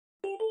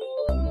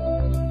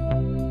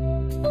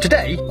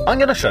Today, I'm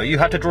going to show you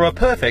how to draw a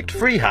perfect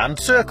freehand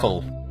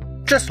circle,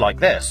 just like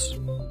this.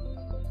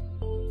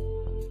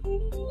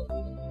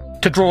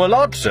 To draw a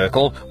large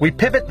circle, we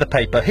pivot the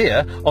paper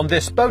here on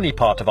this bony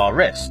part of our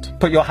wrist.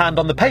 Put your hand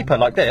on the paper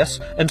like this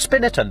and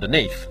spin it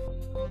underneath.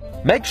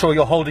 Make sure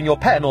you're holding your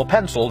pen or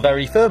pencil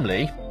very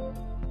firmly.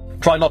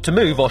 Try not to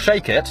move or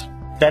shake it.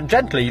 Then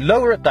gently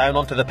lower it down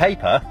onto the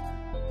paper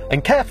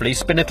and carefully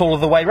spin it all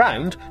the way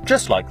round,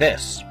 just like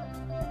this.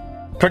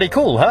 Pretty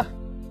cool, huh?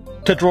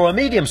 To draw a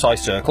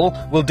medium-sized circle,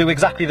 we'll do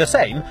exactly the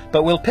same,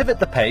 but we'll pivot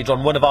the page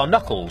on one of our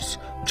knuckles,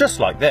 just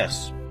like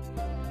this.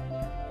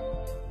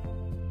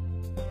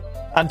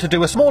 And to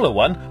do a smaller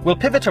one, we'll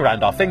pivot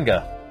around our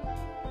finger.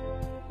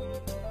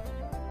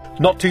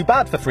 Not too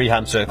bad for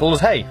freehand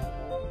circles, hey?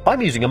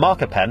 I'm using a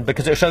marker pen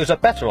because it shows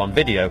up better on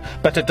video,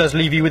 but it does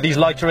leave you with these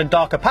lighter and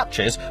darker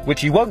patches,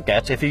 which you won't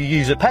get if you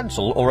use a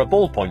pencil or a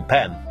ballpoint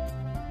pen.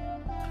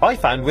 I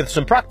found with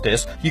some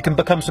practice, you can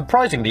become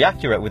surprisingly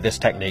accurate with this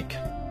technique.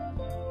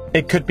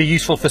 It could be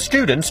useful for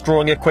students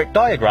drawing a quick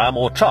diagram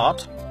or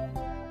chart,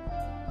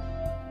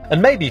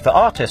 and maybe for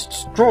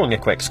artists drawing a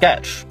quick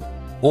sketch.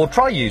 Or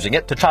try using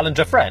it to challenge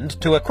a friend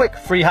to a quick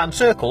freehand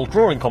circle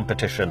drawing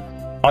competition.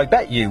 I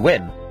bet you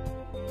win.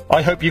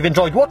 I hope you've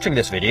enjoyed watching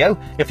this video.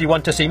 If you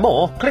want to see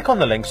more, click on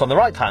the links on the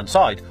right hand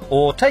side,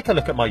 or take a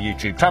look at my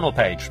YouTube channel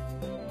page.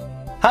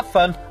 Have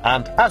fun,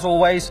 and as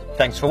always,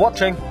 thanks for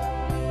watching.